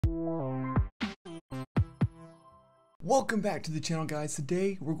Welcome back to the channel, guys.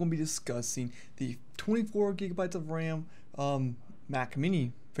 Today we're going to be discussing the 24 gigabytes of RAM Mac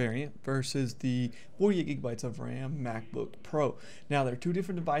Mini variant versus the 48 gigabytes of RAM MacBook Pro. Now they're two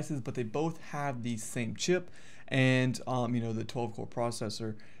different devices, but they both have the same chip and the 12-core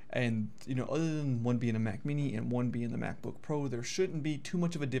processor. And other than one being a Mac Mini and one being the MacBook Pro, there shouldn't be too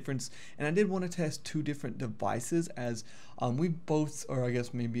much of a difference. And I did want to test two different devices, as we both, or I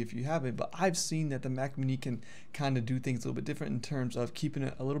guess maybe if you haven't, but I've seen that the Mac Mini can kind of do things a little bit different in terms of keeping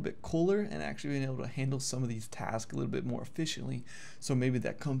it a little bit cooler and actually being able to handle some of these tasks a little bit more efficiently. So maybe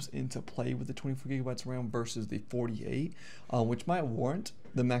that comes into play with the 24 gigabytes of RAM versus the 48, which might warrant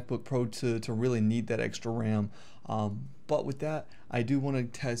the MacBook Pro to really need that extra RAM. But with that, I do want to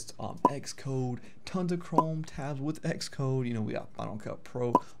test Xcode, tons of Chrome tabs with Xcode. We got Final Cut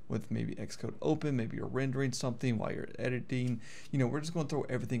Pro with maybe Xcode open, maybe you're rendering something while you're editing. We're just going to throw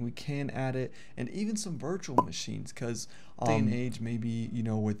everything we can at it, and even some virtual machines, because day and age, maybe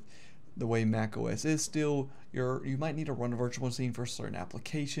with the way Mac OS is still, you might need to run a virtual machine for certain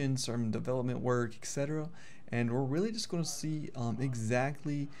applications, certain development work, etc. And we're really just going to see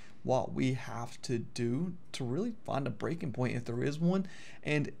exactly what we have to do to really find a breaking point, if there is one.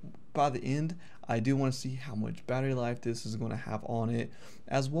 And by the end, I do want to see how much battery life this is going to have on it,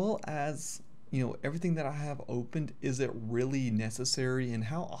 as well as everything that I have opened, is it really necessary, and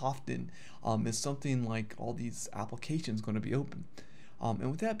how often is something like all these applications going to be open.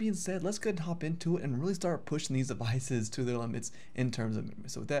 And with that being said, let's go ahead and hop into it and really start pushing these devices to their limits in terms of memory.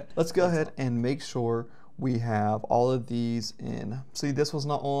 So with that, let's go ahead and make sure we have all of these in. See, this was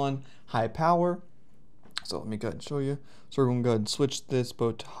not on high power, so let me go ahead and show you. So we're going to go ahead and switch this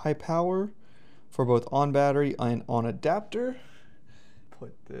both to high power for both on battery and on adapter.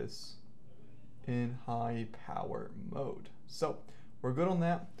 Put this in high power mode. So we're good on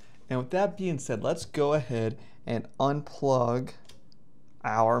that. And with that being said, let's go ahead and unplug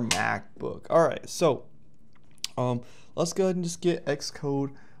our MacBook. All right, so let's go ahead and just get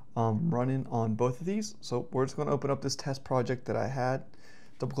Xcode running on both of these. So we're just going to open up this test project that I had,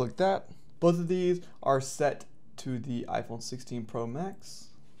 double click that. Both of these are set to the iPhone 16 Pro Max,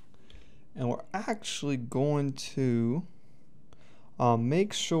 and we're actually going to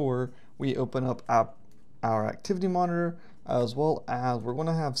make sure we open up our activity monitor, as well as we're going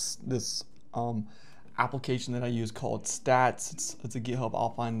to have this application that I use called Stats. It's a GitHub.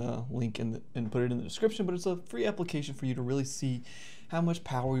 I'll find the link and put it in the description, but it's a free application for you to really see how much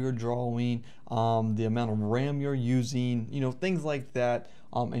power you're drawing, the amount of RAM you're using, things like that.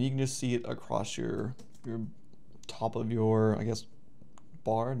 And you can just see it across your top of your, I guess,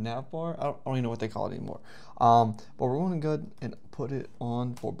 nav bar. I don't even know what they call it anymore. But we're going to go ahead and put it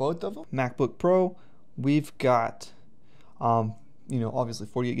on for both of them. MacBook Pro, we've got, obviously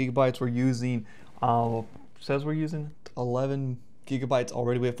 48 gigabytes. We're using, says we're using 11 gigabytes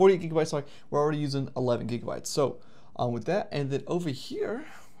already. We have 48 gigabytes, sorry. We're already using 11 gigabytes. So with that, and then over here,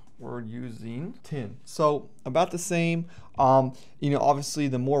 we're using 10. So about the same. Obviously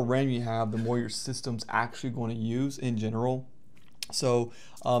the more RAM you have, the more your system's actually going to use in general. So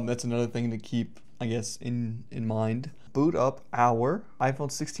that's another thing to keep, I guess, in mind. Boot up our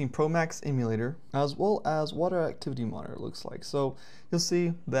iPhone 16 Pro Max emulator, as well as what our activity monitor looks like. So you'll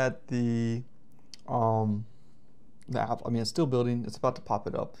see that the app, it's still building. It's about to pop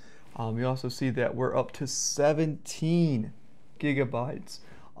it up. You also see that we're up to 17 gigabytes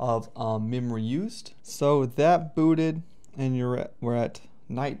of memory used. So that booted, and we're at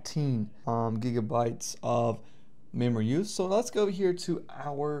 19 gigabytes of memory used. So let's go here to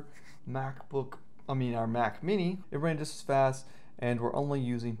our our Mac Mini. It ran just as fast, and we're only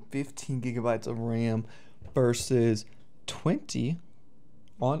using 15 gigabytes of RAM versus 20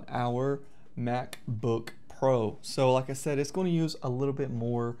 on our MacBook Pro. So like I said, it's going to use a little bit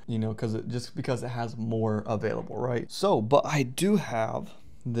more, because it has more available, right? So, but I do have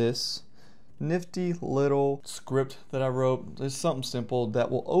this nifty little script that I wrote. It's something simple that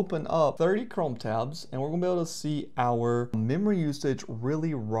will open up 30 Chrome tabs, and we're going to be able to see our memory usage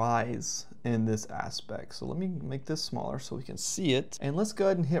really rise in this aspect. So let me make this smaller so we can see it, and let's go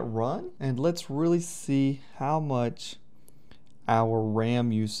ahead and hit run, and let's really see how much our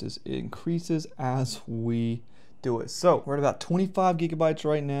RAM usage increases as we do it. So we're at about 25 gigabytes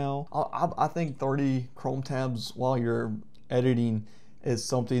right now. I think 30 Chrome tabs while you're editing is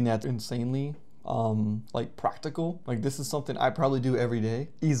something that's insanely practical. Like, this is something I probably do every day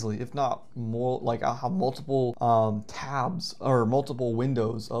easily, if not more. Like, I'll have multiple tabs or multiple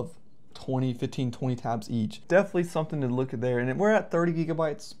windows of 15, 20 tabs each. Definitely something to look at there. And we're at 30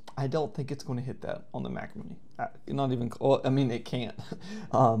 gigabytes. I don't think it's going to hit that on the Mac Mini. Not even, well, I mean, it can't,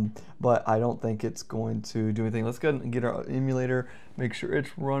 but I don't think it's going to do anything. Let's go ahead and get our emulator, make sure it's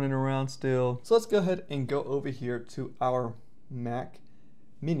running around still. So let's go ahead and go over here to our Mac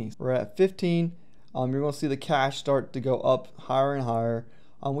Mini. We're at 15. You're going to see the cache start to go up higher and higher.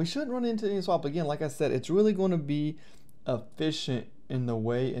 We shouldn't run into any swap. Again, like I said, it's really going to be efficient in the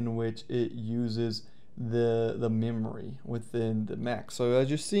way in which it uses the memory within the Mac. So as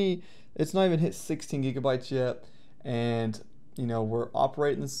you see, it's not even hit 16 gigabytes yet, and you know, we're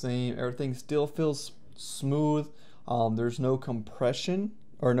operating the same. Everything still feels smooth. There's no compression,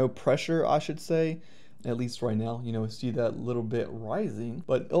 or no pressure, I should say, at least right now. You know, see that little bit rising,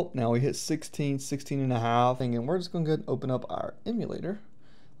 but oh, now we hit 16 and a half, and we're just gonna go ahead and open up our emulator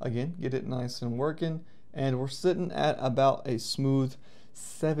again, get it nice and working, and we're sitting at about a smooth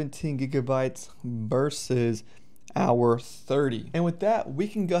 17 gigabytes versus our 30. And with that, we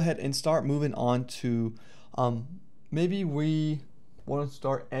can go ahead and start moving on to maybe we want to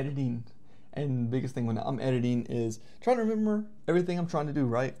start editing. And the biggest thing when I'm editing is trying to remember everything I'm trying to do,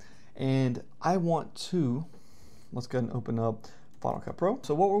 right? And I want to, let's go ahead and open up Final Cut Pro.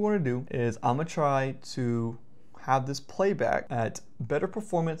 So what we're going to do is I'm going to try to have this playback at better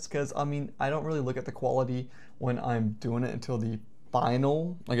performance, because I mean, I don't really look at the quality when I'm doing it until the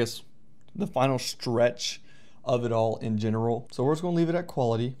final, I guess, the final stretch of it all in general. So we're just going to leave it at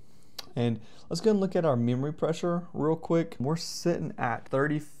quality, and let's go and look at our memory pressure real quick. We're sitting at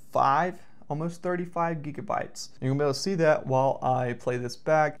 35, almost 35 gigabytes. You're going to be able to see that while I play this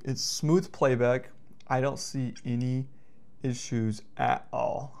back. It's smooth playback. I don't see any issues at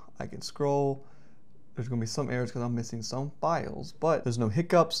all. I can scroll. There's going to be some errors because I'm missing some files, but there's no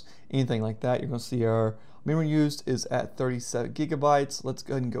hiccups, anything like that. You're going to see our memory used is at 37 gigabytes. Let's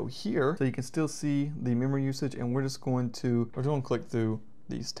go ahead and go here so you can still see the memory usage, and we're just going to click through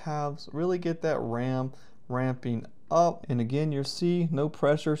these tabs, really get that RAM ramping up. And again, you'll see no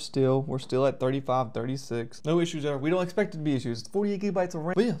pressure still. We're still at 35, 36. No issues there. We don't expect it to be issues. It's 48 gigabytes of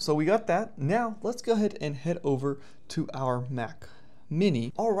RAM. But yeah, so we got that. Now let's go ahead and head over to our Mac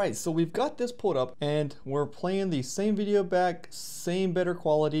Mini. All right, so we've got this pulled up and we're playing the same video back, same better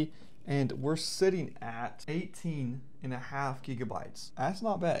quality, and we're sitting at 18 and a half gigabytes. That's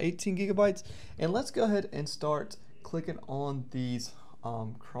not bad, 18 gigabytes. And let's go ahead and start clicking on these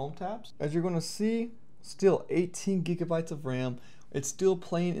Chrome tabs. As you're gonna see, still 18 gigabytes of RAM. It's still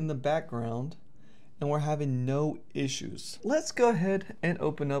playing in the background and we're having no issues. Let's go ahead and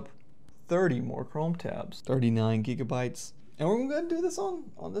open up 30 more Chrome tabs, 39 gigabytes. And we're going to do this on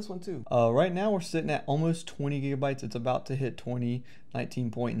this one too. Right now we're sitting at almost 20 gigabytes. It's about to hit 20,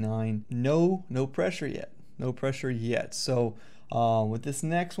 19.9. No pressure yet. No pressure yet. So with this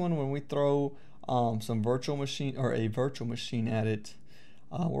next one, when we throw some virtual machine or a virtual machine at it,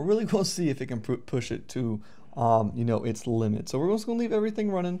 we're really going to see if it can push it to you know, its limit. So we're just going to leave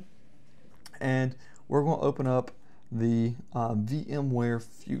everything running, and we're going to open up the VMware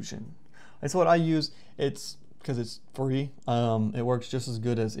Fusion. That's what I use. It's because it's free. It works just as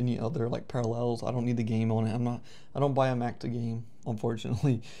good as any other like Parallels. I don't need the game on it. I don't buy a Mac to game,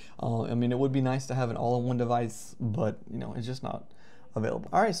 unfortunately. I mean, it would be nice to have an all-in-one device, but you know, it's just not available.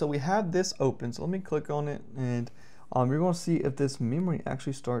 All right, so we have this open. So let me click on it, and you're going to see if this memory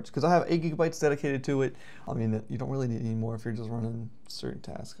actually starts, because I have 8 gigabytes dedicated to it. I mean, you don't really need any more if you're just running certain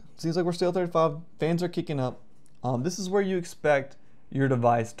tasks. Seems like we're still 35. Fans are kicking up. This is where you expect your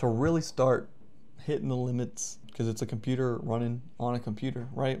device to really start hitting the limits, because it's a computer running on a computer,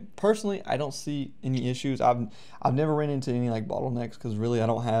 right? Personally, I don't see any issues. I've never ran into any like bottlenecks, because really I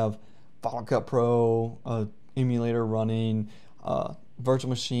don't have Final Cut Pro, emulator running, virtual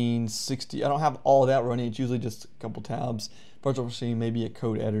machine 60. I don't have all of that running. It's usually just a couple tabs. Virtual machine, maybe a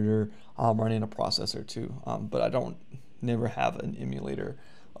code editor, running a processor too. But I don't never have an emulator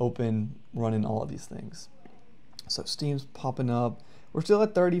open running all of these things. So Steam's popping up. We're still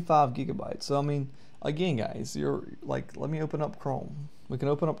at 35 gigabytes. So I mean, again, guys, you're like, let me open up Chrome. We can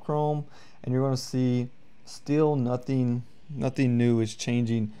open up Chrome, and you're going to see still nothing new is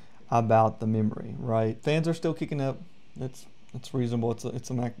changing about the memory, right? Fans are still kicking up. It's reasonable. It's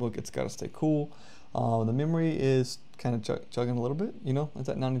a MacBook. It's got to stay cool. The memory is kind of chugging a little bit. You know, it's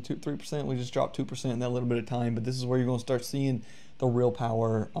at 93%. We just dropped 2% in that little bit of time. But this is where you're going to start seeing the real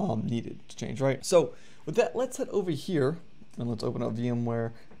power needed to change, right? So with that, let's head over here and let's open up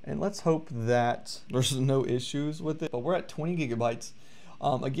VMware, and let's hope that there's no issues with it. But we're at 20 gigabytes.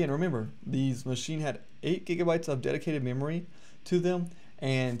 Again, remember, these machine had 8 gigabytes of dedicated memory to them,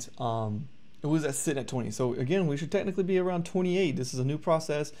 and it was sitting at 20. So again, we should technically be around 28. This is a new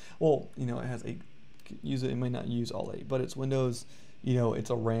process. Well, you know, it has 8. It may not use all 8, but it's Windows you know, it's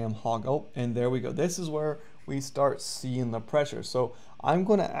a RAM hog. Oh, and there we go. This is where we start seeing the pressure. So I'm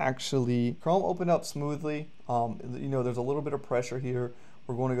going to actually, Chrome opened up smoothly. You know, there's a little bit of pressure here.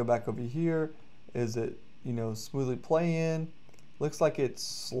 We're going to go back over here. Is it, you know, smoothly playing? Looks like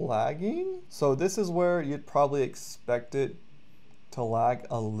it's lagging. So this is where you'd probably expect it to lag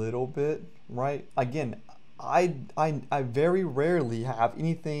a little bit, right? Again, I very rarely have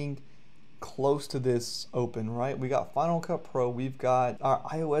anything close to this open, right? We got Final Cut Pro, we've got our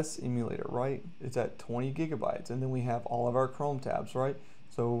iOS emulator, right? It's at 20 gigabytes, and then we have all of our Chrome tabs, right?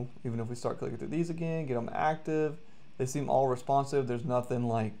 So even if we start clicking through these again, get them active, they seem all responsive. There's nothing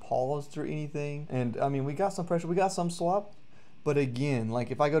like paused or anything. And I mean, we got some pressure, we got some swap, but again, like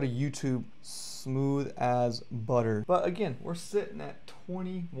if I go to YouTube, smooth as butter. But again, we're sitting at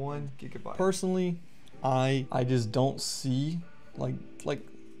 21 gigabytes. Personally, I just don't see like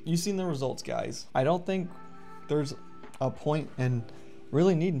you've seen the results, guys. I don't think there's a point in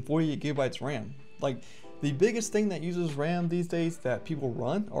really needing 48 gigabytes RAM. Like the biggest thing that uses RAM these days that people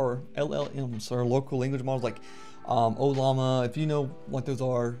run are LLMs, or local language models, like Olama. If you know what those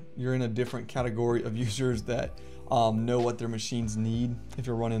are, you're in a different category of users that know what their machines need if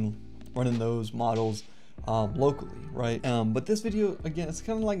you're running those models locally, right? But this video, again, it's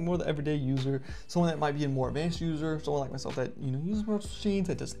kind of like more the everyday user, someone that might be a more advanced user, someone like myself that, you know, uses more machines,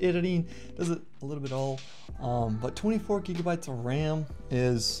 that does editing, does it a little bit all. But 24 gigabytes of RAM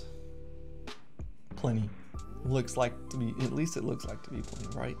is plenty. Looks like to be, at least it looks like to be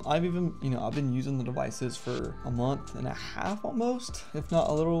plenty, right? I've even, you know, I've been using the devices for a month and a half almost, if not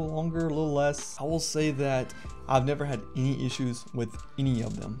a little longer, a little less. I will say that I've never had any issues with any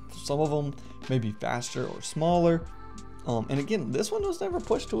of them. Some of them may be faster or smaller. And again, this one was never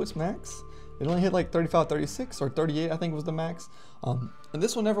pushed to its max. It only hit like 35, 36 or 38, I think was the max. And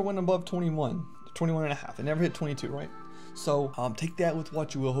this one never went above 21 and a half. It never hit 22, right? So take that with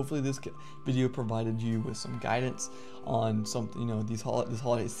what you will. Hopefully this video provided you with some guidance on something, you know, this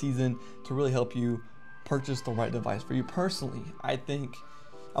holiday season to really help you purchase the right device for you personally. I think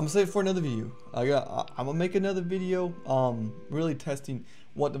I'm gonna save it for another video. I'm gonna make another video really testing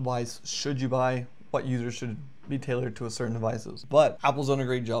what device should you buy, what users should be tailored to a certain devices. But Apple's done a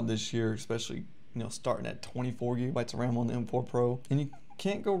great job this year, especially, you know, starting at 24 gigabytes of RAM on the M4 Pro, and you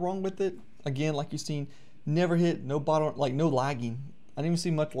can't go wrong with it. Again, like you've seen, never hit, no bottom, like no lagging. I didn't even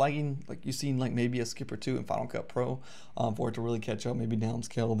see much lagging, like you've seen like maybe a skip or two in Final Cut Pro for it to really catch up, maybe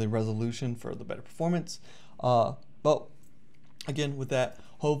downscale the resolution for the better performance. But again, with that,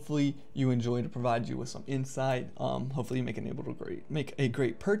 hopefully you enjoyed to provide you with some insight. Hopefully you make a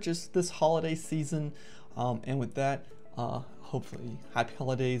great purchase this holiday season. And with that, hopefully happy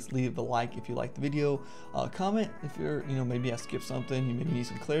holidays. Leave a like if you like the video. Comment if you're, you know, maybe I skipped something, you maybe need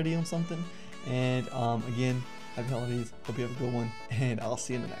some clarity on something. And again, happy holidays. Hope you have a good one, and I'll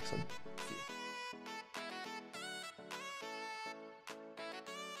see you in the next one.